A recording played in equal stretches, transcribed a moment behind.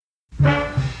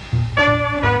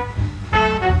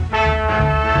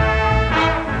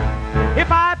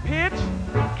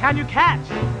can you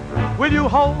catch? Will you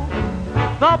hold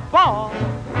the ball?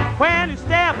 When you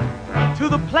step to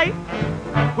the plate,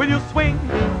 will you swing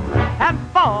and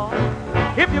fall?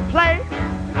 If you play,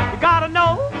 you gotta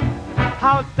know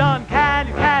how it's done. Can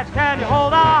you catch? Can you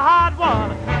hold a hard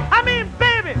one? I mean,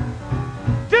 baby,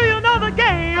 do you know the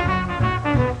game?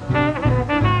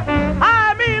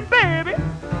 I mean, baby,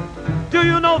 do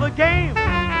you know the game?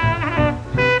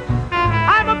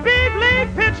 I'm a big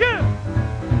league pitcher.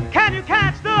 Can you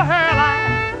catch the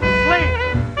hairline sling?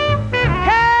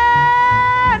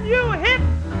 Can you hit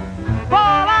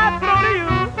ball I throw to you?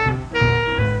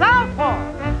 Southpaw,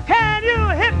 can you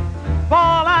hit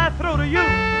ball I throw to you?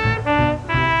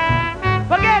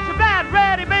 But get your bat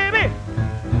ready, baby.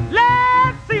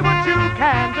 Let's see what you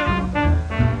can do.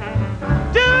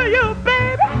 Do you,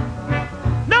 baby,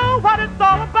 know what it's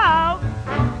all about?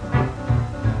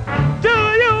 Do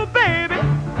you, baby,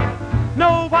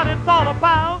 know what it's all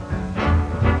about?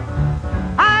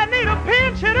 I need a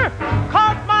pinch hitter,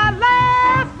 'cause my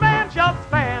last man just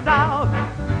fanned out.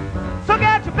 So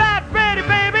get your bat ready,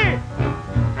 baby.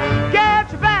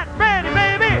 Get your bat ready,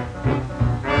 baby.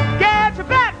 Get your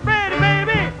bat ready,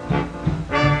 baby.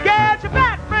 Get your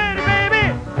bat ready,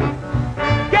 baby.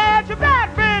 Get your bat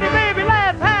ready, baby.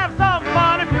 Let's have some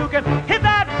fun. If you can hit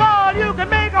that ball, you can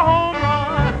make a home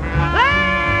run.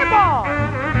 Play ball.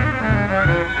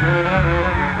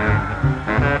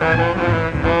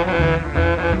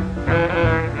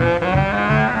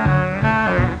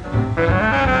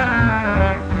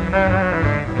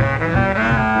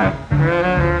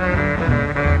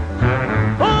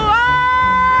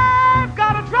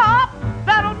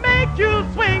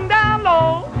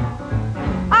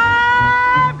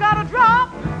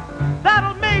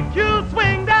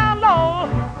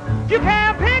 You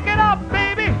can't pick it up,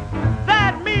 baby.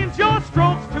 That means your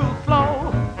stroke's too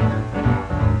slow.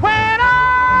 When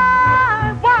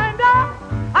I wind up,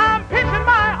 I'm pitching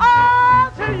my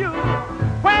all to you.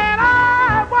 When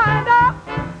I wind up,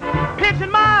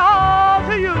 pitching my all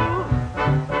to you.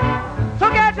 So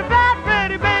get your bat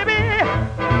ready, baby.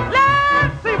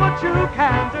 Let's see what you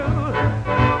can do.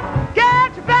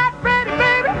 Get your bat ready,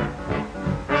 baby.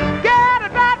 Get a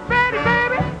bat ready,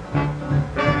 baby.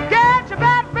 Get your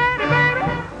bat ready.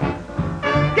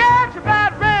 Get your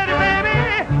bat ready, baby.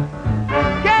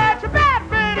 Get your bat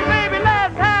ready, baby.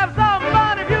 Let's have some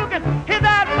fun. If you can hit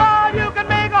that ball, you can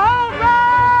make a home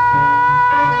run.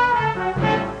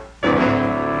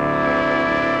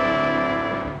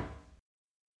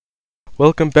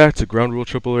 Welcome back to Ground Rule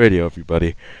Triple Radio,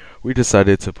 everybody. We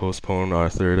decided to postpone our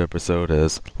third episode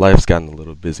as life's gotten a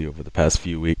little busy over the past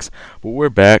few weeks, but we're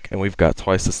back and we've got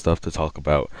twice the stuff to talk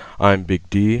about. I'm Big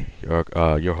D,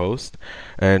 your host,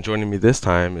 and joining me this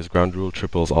time is Ground Rule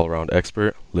Triple's all-around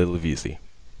expert, Lil Veezy.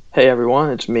 Hey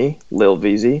everyone, it's me, Lil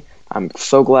Veezy. I'm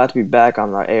so glad to be back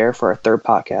on the air for our third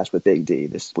podcast with Big D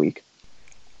this week.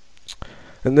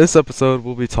 In this episode,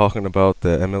 we'll be talking about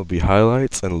the MLB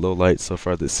highlights and lowlights so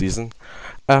far this season.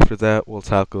 After that, we'll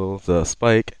tackle the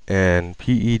spike and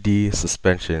PED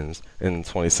suspensions in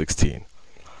 2016.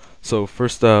 So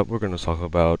first up, we're going to talk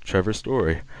about Trevor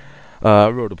Story. I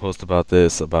wrote a post about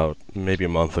this about maybe a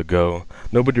month ago.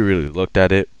 Nobody really looked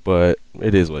at it, but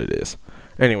it is what it is.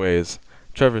 Anyways,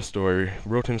 Trevor Story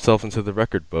wrote himself into the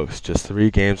record books just 3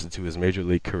 games into his Major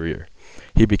League career.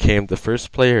 He became the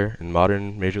first player in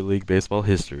modern Major League Baseball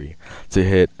history to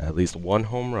hit at least 1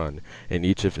 home run in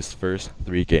each of his first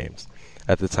 3 games.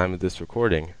 At the time of this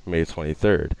recording, May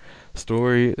 23rd,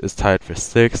 Story is tied for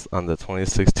 6th on the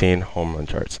 2016 home run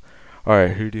charts.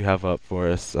 Alright, who do you have up for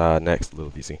us next,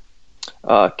 Lil Veezy?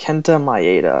 Kenta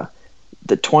Maeda.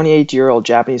 The 28-year-old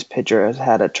Japanese pitcher has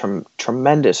had a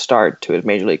tremendous start to his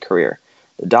Major League career.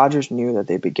 The Dodgers knew that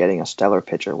they'd be getting a stellar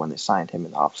pitcher when they signed him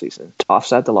in the offseason to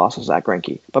offset the loss of Zach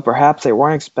Greinke, but perhaps they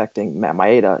weren't expecting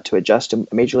Maeda to adjust to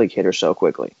a Major League hitter so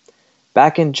quickly.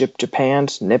 Back in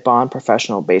Japan's Nippon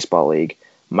Professional Baseball League,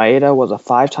 Maeda was a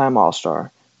 5-time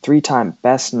All-Star, 3-time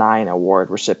Best 9 award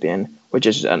recipient, which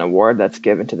is an award that's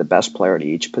given to the best player at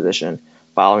each position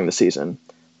following the season,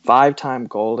 5-time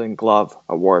Golden Glove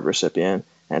award recipient,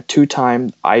 and 2-time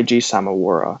IG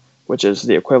Samawara, which is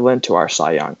the equivalent to our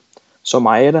Cy Young. So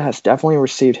Maeda has definitely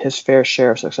received his fair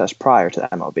share of success prior to the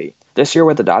MLB. This year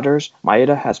with the Dodgers,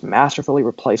 Maeda has masterfully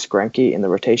replaced Greinke in the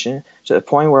rotation to the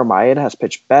point where Maeda has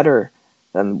pitched better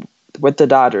than with the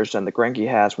Dodgers than the Greinke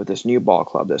has with his new ball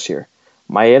club this year.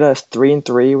 Maeda is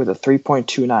 3-3 with a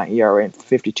 3.29 ERA in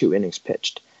 52 innings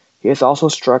pitched. He has also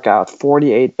struck out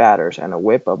 48 batters and a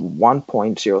whip of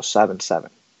 1.077.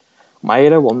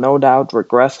 Maeda will no doubt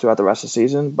regress throughout the rest of the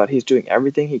season, but he's doing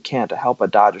everything he can to help a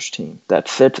Dodgers team that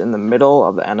sits in the middle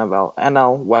of the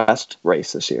NL West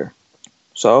race this year.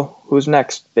 So, who's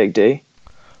next, Big D?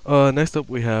 Next up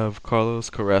we have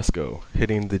Carlos Carrasco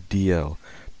hitting the DL.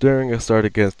 During a start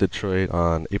against Detroit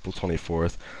on April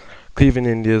 24th, Cleveland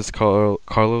Indians'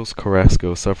 Carlos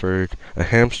Carrasco suffered a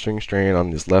hamstring strain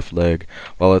on his left leg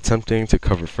while attempting to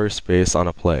cover first base on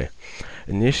a play.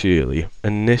 Initially,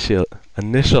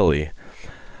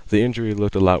 the injury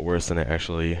looked a lot worse than it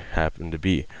actually happened to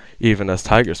be, even as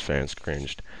Tigers fans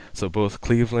cringed. So both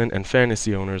Cleveland and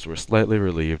fantasy owners were slightly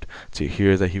relieved to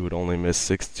hear that he would only miss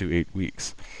 6 to 8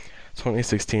 weeks.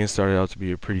 2016 started out to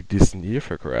be a pretty decent year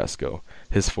for Carrasco,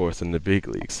 his fourth in the big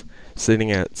leagues.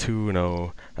 Sitting at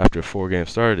 2-0 after 4 games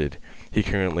started, he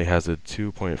currently has a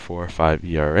 2.45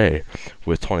 ERA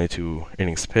with 22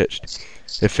 innings pitched.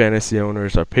 If fantasy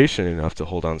owners are patient enough to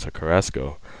hold on to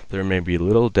Carrasco, there may be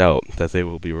little doubt that they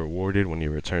will be rewarded when he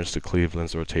returns to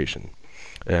Cleveland's rotation.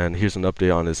 And here's an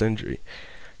update on his injury.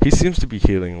 He seems to be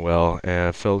healing well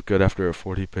and felt good after a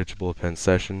 40-pitch bullpen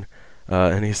session,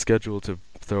 and he's scheduled to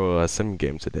throw a sim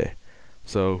game today.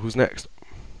 So who's next?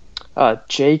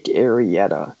 Jake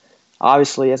Arrieta.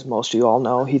 Obviously, as most of you all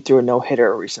know, he threw a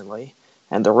no-hitter recently,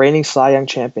 and the reigning Cy Young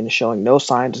champion is showing no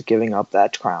signs of giving up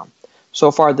that crown.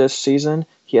 So far this season,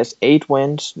 he has 8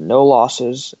 wins, no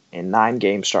losses, and 9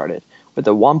 games started. With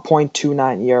a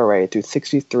 1.29 ERA through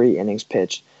 63 innings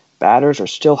pitched, batters are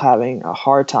still having a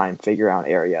hard time figuring out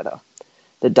Arrieta.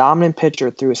 The dominant pitcher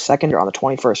threw his second on the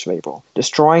 21st of April,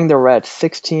 destroying the Reds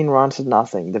 16 runs to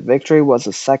nothing. The victory was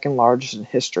the second largest in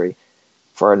history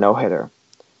for a no-hitter,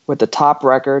 with the top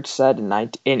record set in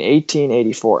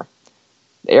 1884.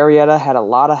 Arrieta had a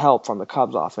lot of help from the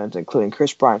Cubs offense, including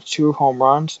Chris Bryant's 2 home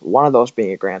runs, one of those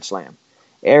being a grand slam.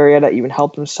 Arrieta even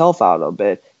helped himself out a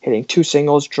bit, hitting 2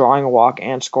 singles, drawing a walk,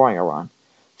 and scoring a run.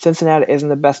 Cincinnati isn't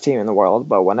the best team in the world,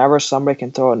 but whenever somebody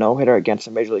can throw a no-hitter against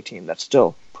a major league team, that's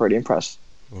still pretty impressive.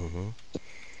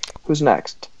 Who's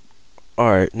next?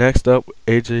 Alright, next up,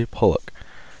 A.J. Pollock.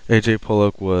 A.J.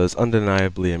 Pollock was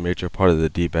undeniably a major part of the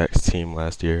D-backs team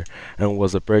last year and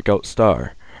was a breakout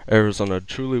star. Arizona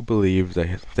truly believed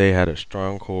that they had a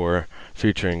strong core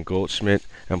featuring Goldschmidt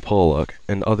and Pollock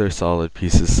and other solid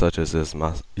pieces such as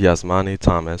Yasmani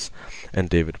Thomas and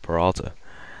David Peralta.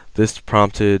 This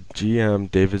prompted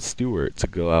GM David Stewart to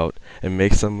go out and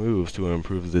make some moves to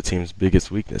improve the team's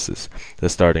biggest weaknesses, the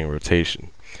starting rotation.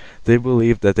 They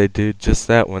believed that they did just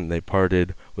that when they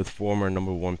parted with former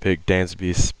number 1 pick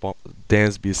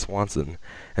Dansby Swanson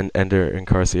and Ender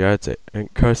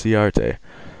Encarciarte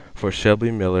for Shelby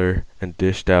Miller and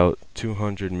dished out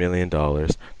 $200 million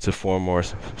to form more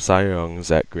Cy Young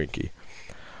Zach Greinke.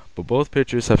 But both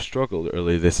pitchers have struggled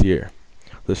early this year.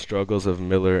 The struggles of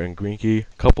Miller and Greinke,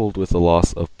 coupled with the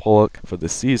loss of Pollock for the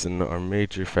season, are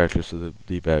major factors to the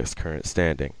D-backs' current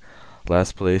standing.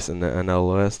 Last place in the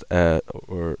NL West I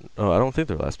don't think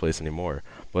they're last place anymore,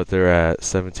 but they're at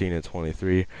 17 and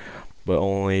 23, but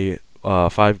only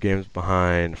 5 games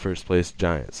behind first place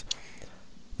Giants.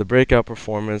 The breakout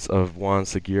performance of Juan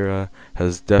Segura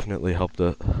has definitely helped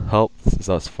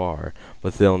thus far,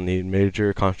 but they'll need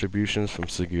major contributions from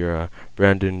Segura,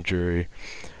 Brandon Drury,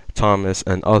 Thomas,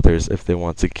 and others if they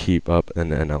want to keep up in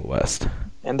the NL West.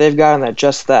 And they've gotten at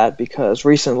just that because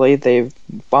recently they've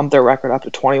bumped their record up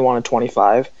to 21 and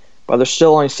 25, but they're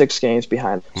still only 6 games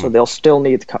behind, so they'll still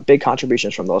need big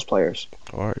contributions from those players.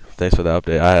 All right, thanks for the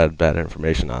update. I had bad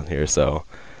information on here, so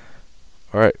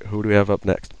all right, who do we have up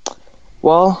next?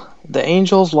 Well, the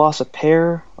Angels lost a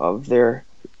pair of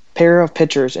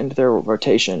pitchers into their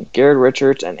rotation, Garrett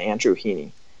Richards and Andrew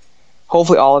Heaney.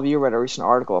 Hopefully all of you read a recent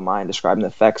article of mine describing the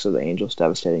effects of the Angels'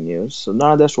 devastating news, so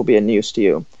none of this will be a news to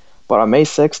you. But on May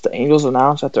 6th, the Angels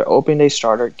announced that their opening day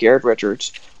starter, Garrett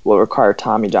Richards, will require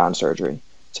Tommy John surgery.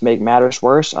 To make matters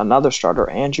worse, another starter,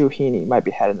 Andrew Heaney, might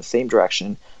be headed in the same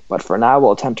direction, but for now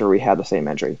will attempt to rehab the same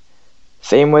injury.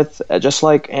 Just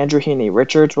like Andrew Heaney,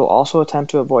 Richards will also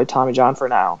attempt to avoid Tommy John for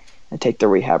now and take the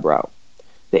rehab route.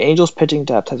 The Angels' pitching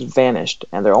depth has vanished,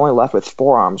 and they're only left with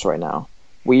 4 arms right now: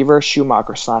 Weaver,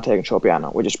 Schumacher, Santiago, and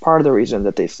Tropiano, which is part of the reason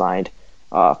that they signed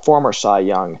former Cy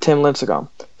Young Tim Lincecum.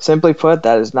 Simply put,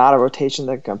 that is not a rotation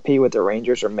that can compete with the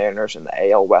Rangers or Mariners in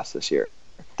the AL West this year.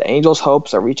 The Angels'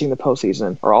 hopes of reaching the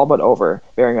postseason are all but over,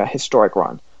 bearing a historic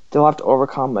run. They'll have to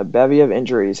overcome a bevy of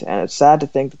injuries, and it's sad to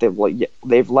think that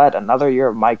they've let another year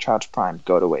of Mike Trout's prime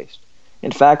go to waste.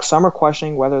 In fact, some are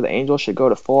questioning whether the Angels should go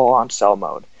to full-on sell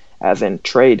mode, as in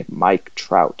trade Mike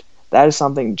Trout. That is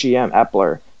something GM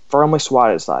Epler firmly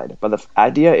swatted aside, but the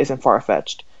idea isn't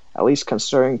far-fetched, at least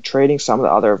considering trading some of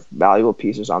the other valuable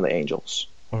pieces on the Angels.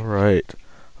 All right.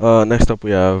 Next up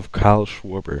we have Kyle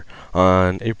Schwarber.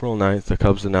 On April 9th, the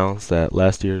Cubs announced that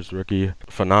last year's rookie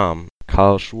phenom,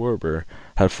 Kyle Schwarber,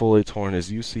 had fully torn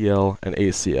his UCL and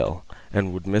ACL,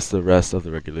 and would miss the rest of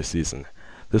the regular season.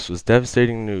 This was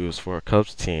devastating news for a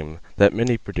Cubs team that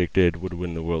many predicted would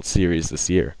win the World Series this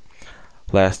year.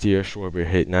 Last year, Schwarber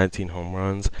hit 19 home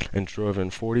runs and drove in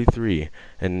 43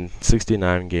 in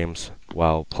 69 games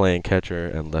while playing catcher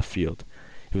and left field.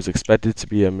 He was expected to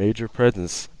be a major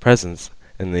presence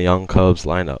in the young Cubs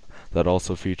lineup that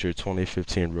also featured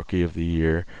 2015 Rookie of the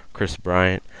Year Chris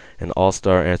Bryant and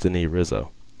All-Star Anthony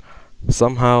Rizzo.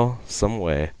 Somehow,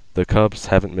 someway, the Cubs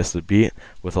haven't missed a beat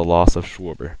with a loss of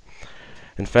Schwarber.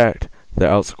 In fact, they're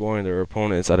outscoring their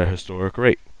opponents at a historic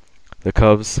rate. The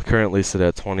Cubs currently sit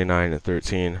at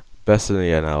 29-13, best in the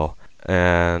NL,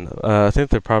 and I think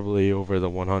they're probably over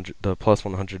the plus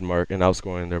 100 mark and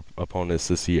outscoring their opponents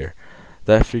this year.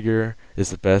 That figure is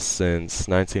the best since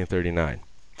 1939.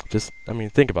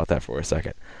 Think about that for a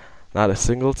second. Not a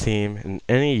single team in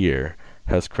any year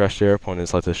has crushed their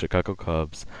opponents like the Chicago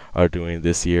Cubs are doing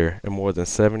this year in more than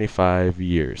 75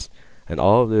 years. And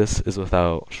all of this is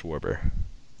without Schwarber.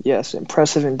 Yes,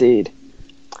 impressive indeed.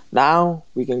 Now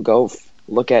we can go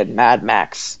look at Mad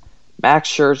Max. Max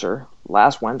Scherzer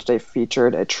last Wednesday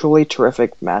featured a truly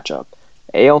terrific matchup.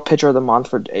 AL Pitcher of the Month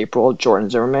for April, Jordan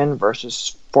Zimmermann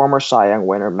versus former Cy Young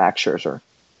winner Max Scherzer.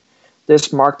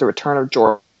 This marked the return of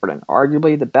Jordan,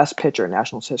 arguably the best pitcher in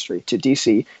Nationals history, to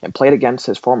DC and played against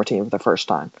his former team for the first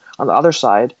time. On the other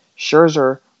side,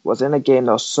 Scherzer was in a game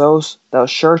that was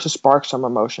sure to spark some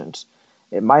emotions.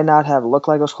 It might not have looked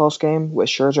like a close game, with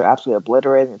Scherzer absolutely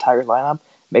obliterating the Tigers lineup,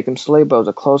 making him silly, but it was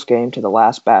a close game to the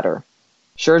last batter.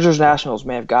 Scherzer's Nationals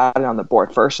may have gotten on the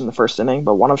board first in the first inning,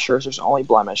 but one of Scherzer's only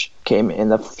blemish came in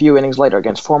the few innings later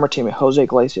against former teammate Jose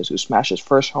Iglesias, who smashed his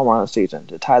first home run of the season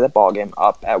to tie the ballgame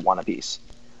up at 1 apiece.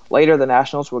 Later, the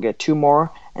Nationals will get 2 more,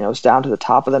 and it was down to the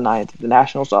top of the ninth. The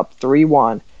Nationals up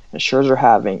 3-1, and Scherzer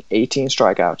having 18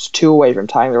 strikeouts, 2 away from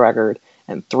tying the record,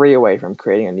 and 3 away from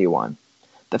creating a new one.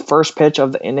 The first pitch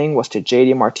of the inning was to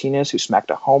J.D. Martinez, who smacked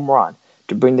a home run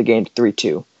to bring the game to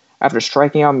 3-2. After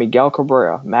striking out Miguel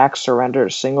Cabrera, Max surrendered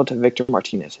a single to Victor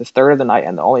Martinez, his third of the night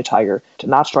and the only Tiger to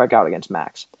not strike out against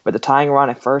Max. With the tying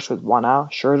run at first with 1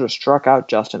 out, Scherzer struck out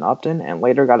Justin Upton and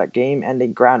later got a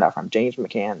game-ending groundout from James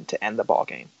McCann to end the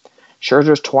ballgame.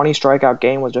 Scherzer's 20 strikeout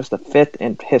game was just the 5th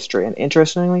in history, and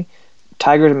interestingly,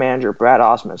 Tigers manager Brad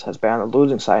Ausmus has been on the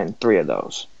losing side in 3 of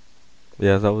those.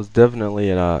 Yeah, that was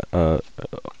definitely an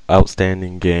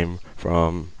outstanding game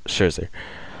from Scherzer.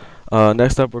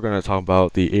 Next up, we're going to talk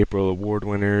about the April award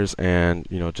winners and,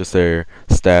 just their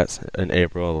stats in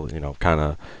April, kind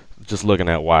of just looking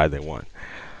at why they won.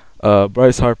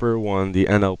 Bryce Harper won the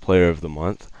NL Player of the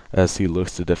Month as he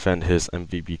looks to defend his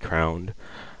MVP crown.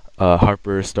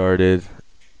 Harper started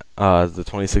the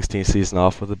 2016 season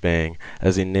off with a bang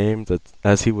as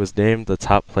he was named the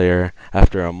top player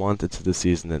after a month into the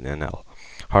season in NL.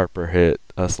 Harper hit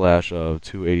a slash of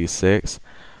 .286,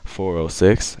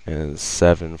 .406, and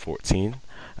 .714,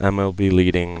 MLB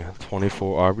leading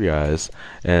 24 RBIs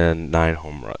and 9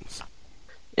 home runs.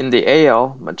 In the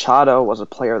AL, Machado was a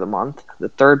Player of the Month. The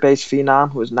third base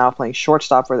phenom, who is now playing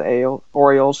shortstop for the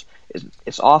Orioles,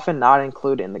 is often not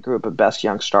included in the group of best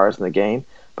young stars in the game,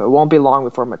 but it won't be long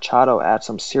before Machado adds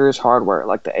some serious hardware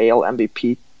like the AL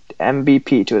MVP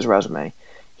to his resume.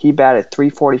 He batted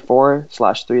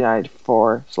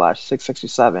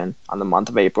 .344/394/667 on the month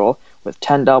of April with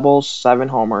 10 doubles, 7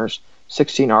 homers,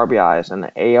 16 RBIs, and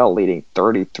the AL leading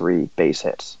 33 base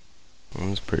hits.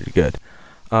 That's pretty good.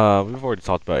 We've already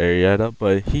talked about Arrieta,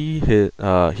 but he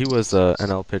was the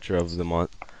NL Pitcher of the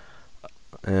Month.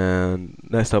 And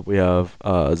next up we have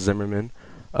Zimmerman.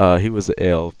 He was the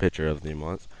AL Pitcher of the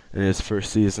Month. In his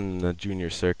first season in the junior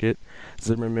circuit,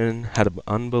 Zimmerman had an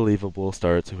unbelievable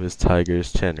start to his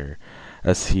Tigers tenure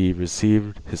as he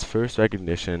received his first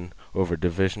recognition over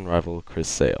division rival Chris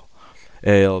Sale.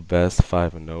 AL Best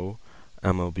 5-0,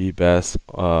 MLB Best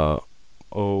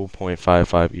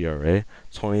 0.55 ERA,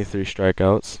 23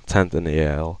 strikeouts, 10th in the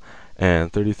AL,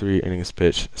 and 33 innings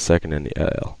pitched, 2nd in the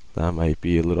AL. That might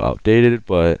be a little outdated,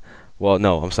 but,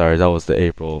 that was the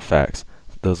April facts.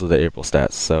 Those were the April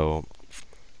stats, so,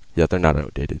 yeah, they're not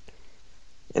outdated.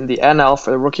 In the NL,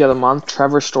 for the Rookie of the Month,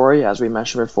 Trevor Story, as we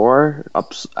mentioned before,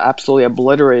 absolutely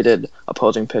obliterated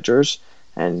opposing pitchers,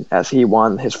 and as he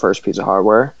won his first piece of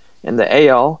hardware. In the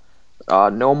AL,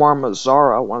 Nomar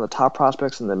Mazara, one of the top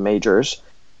prospects in the majors,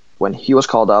 when he was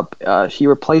called up, he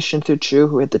replaced Shin-Soo Choo,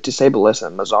 who hit the disabled list,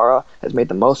 and Mazara has made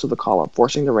the most of the call-up,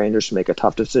 forcing the Rangers to make a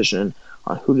tough decision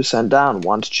on who to send down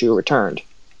once Choo returned.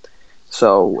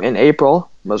 So, in April,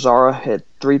 Mazara hit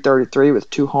 .333 with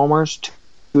 2 homers,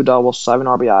 2 doubles, 7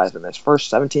 RBIs in his first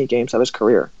 17 games of his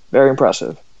career. Very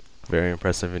impressive. Very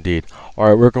impressive indeed.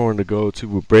 Alright, we're going to go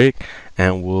to a break,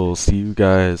 and we'll see you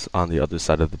guys on the other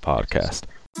side of the podcast.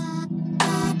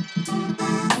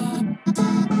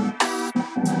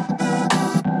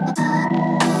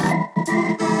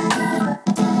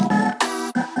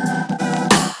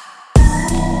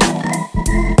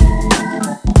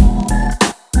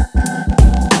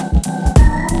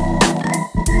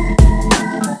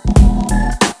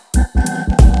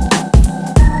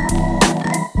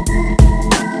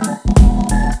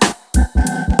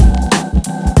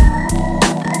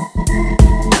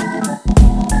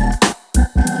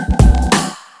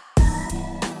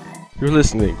 You're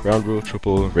listening to Ground Rule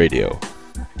Triple Radio.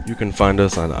 You can find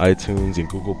us on iTunes and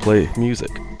Google Play Music.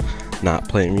 Not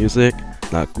Play Music,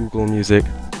 not Google Music,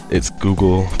 it's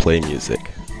Google Play Music.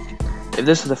 If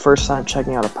this is the first time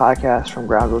checking out a podcast from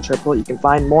Ground Rule Triple, you can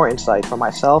find more insight from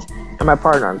myself and my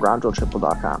partner on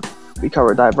groundruletriple.com. We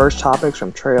cover diverse topics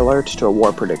from trade alerts to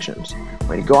award predictions.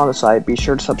 When you go on the site, be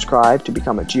sure to subscribe to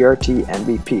become a GRT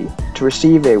MVP to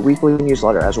receive a weekly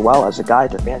newsletter as well as a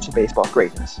guide to fantasy baseball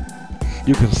greatness.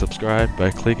 You can subscribe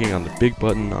by clicking on the big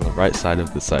button on the right side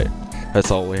of the site. That's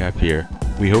all we have here.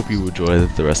 We hope you enjoy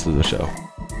the rest of the show.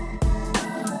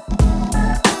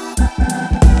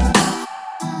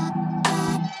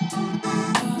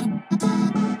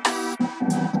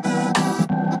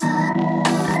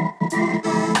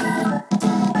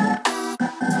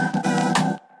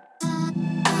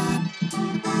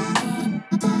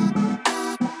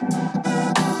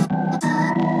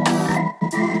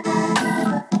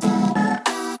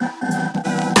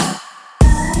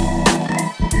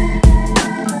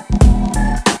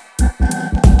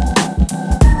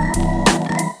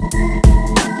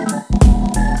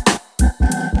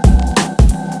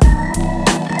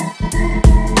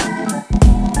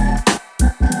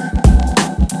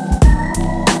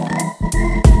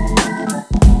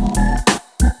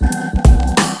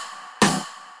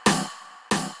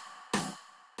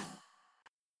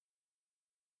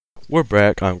 We're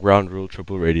back on Ground Rule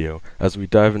Triple Radio as we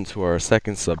dive into our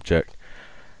second subject.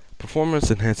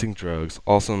 Performance-enhancing drugs,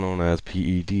 also known as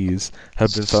PEDs,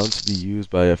 have been found to be used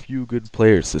by a few good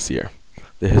players this year.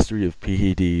 The history of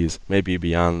PEDs may be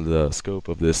beyond the scope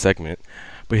of this segment,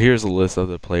 but here's a list of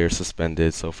the players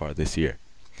suspended so far this year.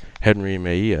 Henry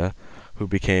Mejia, who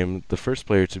became the first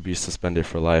player to be suspended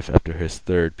for life after his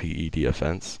third PED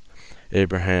offense.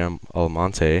 Abraham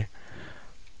Almonte,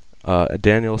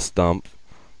 Daniel Stump,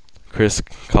 Chris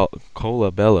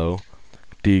Colabello,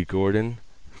 D. Gordon,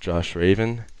 Josh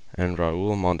Raven, and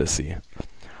Raul Mondesi.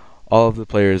 All of the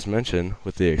players mentioned,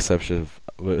 with the exception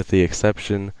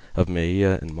of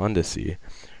Mejia and Mondesi,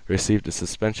 received a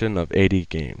suspension of 80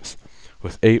 games,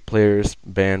 with 8 players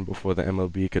banned before the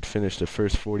MLB could finish the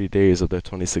first 40 days of their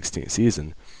 2016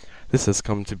 season. This has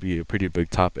come to be a pretty big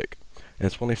topic. In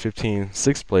 2015,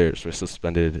 6 players were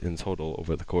suspended in total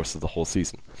over the course of the whole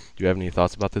season. Do you have any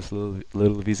thoughts about this, little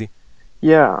Veezy?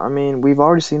 Yeah, I mean, we've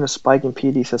already seen a spike in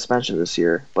PD suspensions this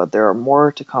year, but there are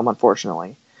more to come,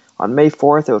 unfortunately. On May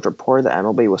 4th, it was reported that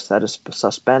MLB was set to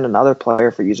suspend another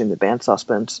player for using the banned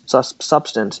substance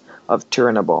of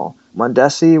turinabol.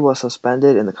 Mondesi was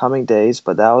suspended in the coming days,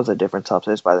 but that was a different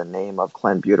substance by the name of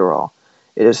clenbuterol.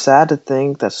 It is sad to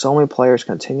think that so many players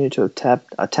continue to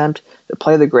attempt to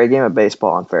play the great game of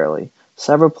baseball unfairly.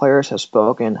 Several players have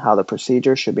spoken how the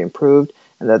procedure should be improved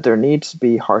and that there needs to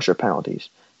be harsher penalties.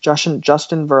 Justin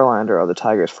Verlander of the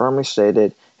Tigers firmly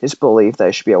stated his belief that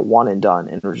it should be a one and done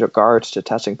in regards to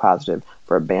testing positive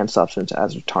for a banned substance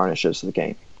as it tarnishes the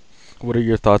game. What are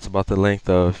your thoughts about the length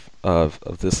of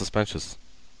the suspensions?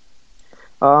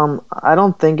 I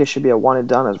don't think it should be a one and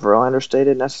done, as Verlander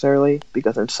stated, necessarily,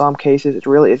 because in some cases it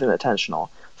really isn't intentional,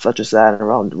 such as that in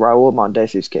Raul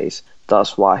Mondesi's case,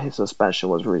 thus why his suspension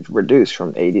was reduced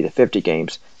from 80 to 50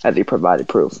 games as he provided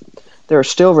proof. They are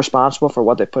still responsible for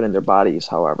what they put in their bodies,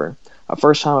 however. A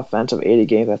first-time offense of 80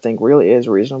 games I think really is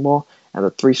reasonable, and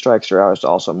the 3 strikes are out is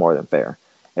also more than fair.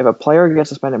 If a player gets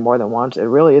suspended more than once, it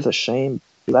really is a shame.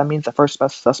 That means the first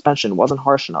suspension wasn't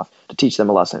harsh enough to teach them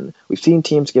a lesson. We've seen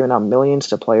teams giving out millions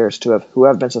to players who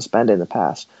have been suspended in the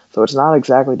past, so it's not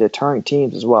exactly deterring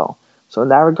teams as well. So in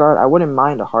that regard, I wouldn't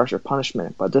mind a harsher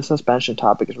punishment, but this suspension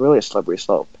topic is really a slippery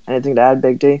slope. Anything to add,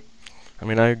 Big D? I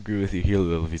mean, I agree with you here,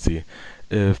 Lil VC.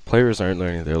 If players aren't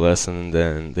learning their lesson,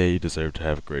 then they deserve to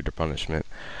have a greater punishment.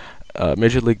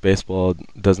 Major League Baseball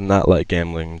does not like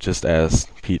gambling, just as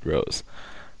Pete Rose.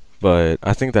 But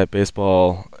I think that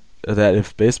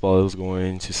if baseball is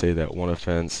going to say that one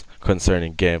offense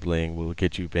concerning gambling will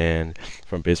get you banned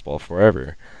from baseball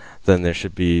forever, then there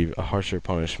should be a harsher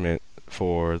punishment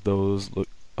for those.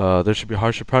 There should be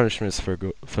harsher punishments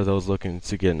for those looking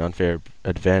to get an unfair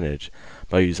advantage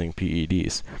by using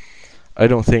PEDs. I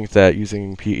don't think that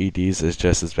using PEDs is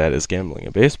just as bad as gambling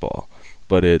in baseball,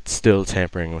 but it's still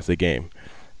tampering with the game.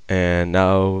 And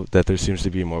now that there seems to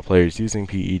be more players using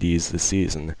PEDs this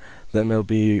season, the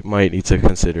MLB might need to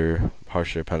consider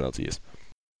harsher penalties.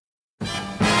 Say,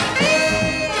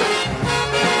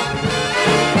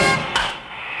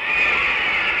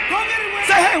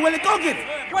 hey, Willie, go get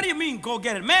it. What do you mean, go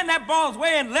get it? Man, that ball's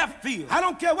way in left field. I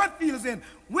don't care what field it's in.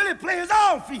 Willie plays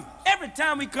all field. Every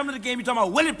time we come to the game, you're talking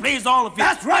about Willie plays all the field.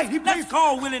 That's right. Let's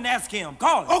call Willie and ask him.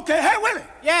 Call him. Okay, hey, Willie.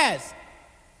 Yes.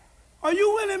 Are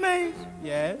you Willie Mays?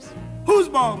 Yes. Whose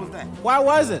ball was that? Why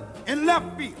was it? In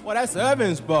left field. Well, that's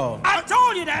Irvin's ball. I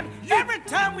told you that. Every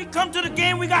time we come to the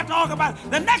game, we got to talk about it.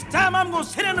 The next time I'm going to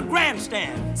sit in the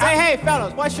grandstand. Say, hey,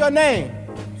 fellas, what's your name?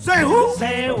 Say who?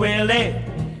 Say Willie.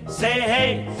 Say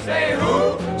hey. Say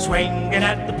who? Swinging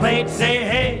at the plate. Say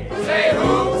hey. Say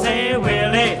who? Say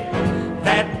Willie.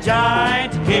 That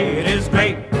giant kid is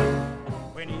great.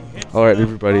 Alright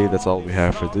everybody, that's all we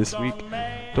have for this week.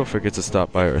 Don't forget to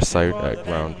stop by our site at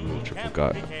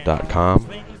groundruletriple.com.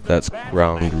 That's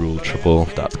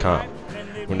groundruletriple.com.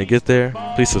 When you get there,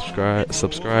 please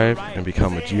subscribe and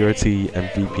become a GRT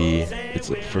MVP. It's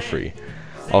for free.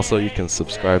 Also, you can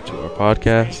subscribe to our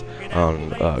podcast on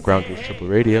Ground Rules Triple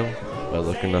Radio by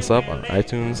looking us up on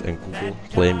iTunes and Google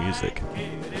Play Music.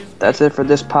 That's it for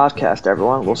this podcast,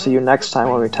 everyone. We'll see you next time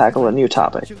when we tackle a new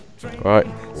topic. Alright,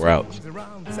 we're out.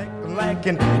 Like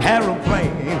an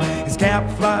aeroplane, his cap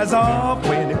flies off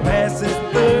when it passes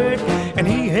third, and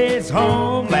he heads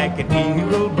home like an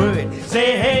eagle bird.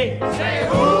 Say hey, say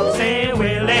who? Say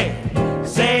Willie.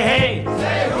 Say hey,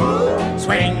 say who?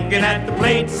 Swinging at the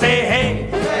plate. Say hey,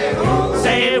 say who?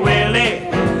 Say Willie.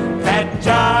 That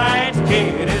giant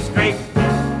kid is great.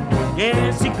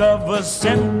 Yes, he covers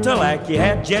center like he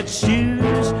had jet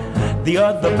shoes. The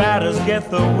other batters get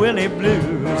the Willie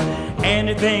blues.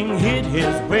 Anything hit his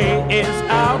way is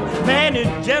out. Man,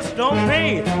 it just don't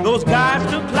pay those guys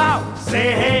to clout.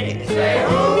 Say hey, say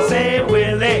who? Say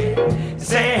Willie.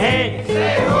 Say hey,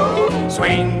 say who?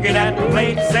 Swinging at the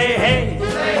plate. Say hey,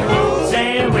 say who?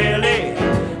 Say Willie.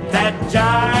 That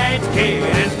giant kid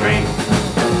is great.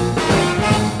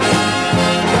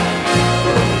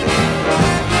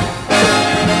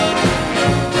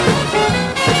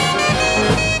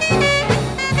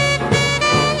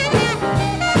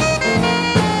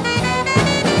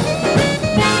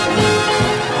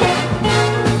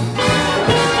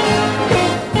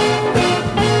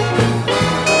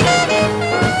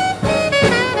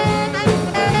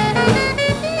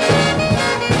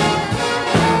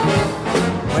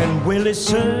 Willie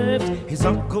served his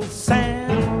Uncle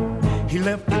Sam. He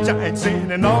left the Giants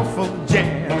in an awful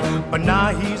jam. But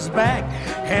now he's back,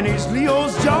 and he's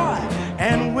Leo's joy.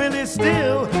 And Willie's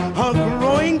still a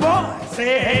growing boy.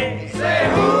 Say hey, say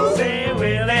who? Say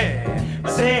Willie.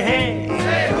 Say hey,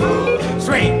 say who?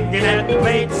 Swinging at the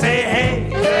plate. Say hey,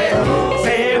 say who?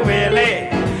 Say Willie.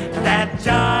 That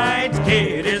giant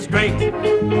kid is great.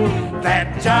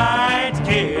 That giant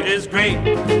kid is great.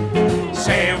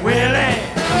 Say Willie.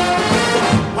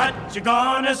 What you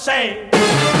gonna say?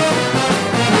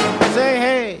 Say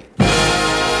hey.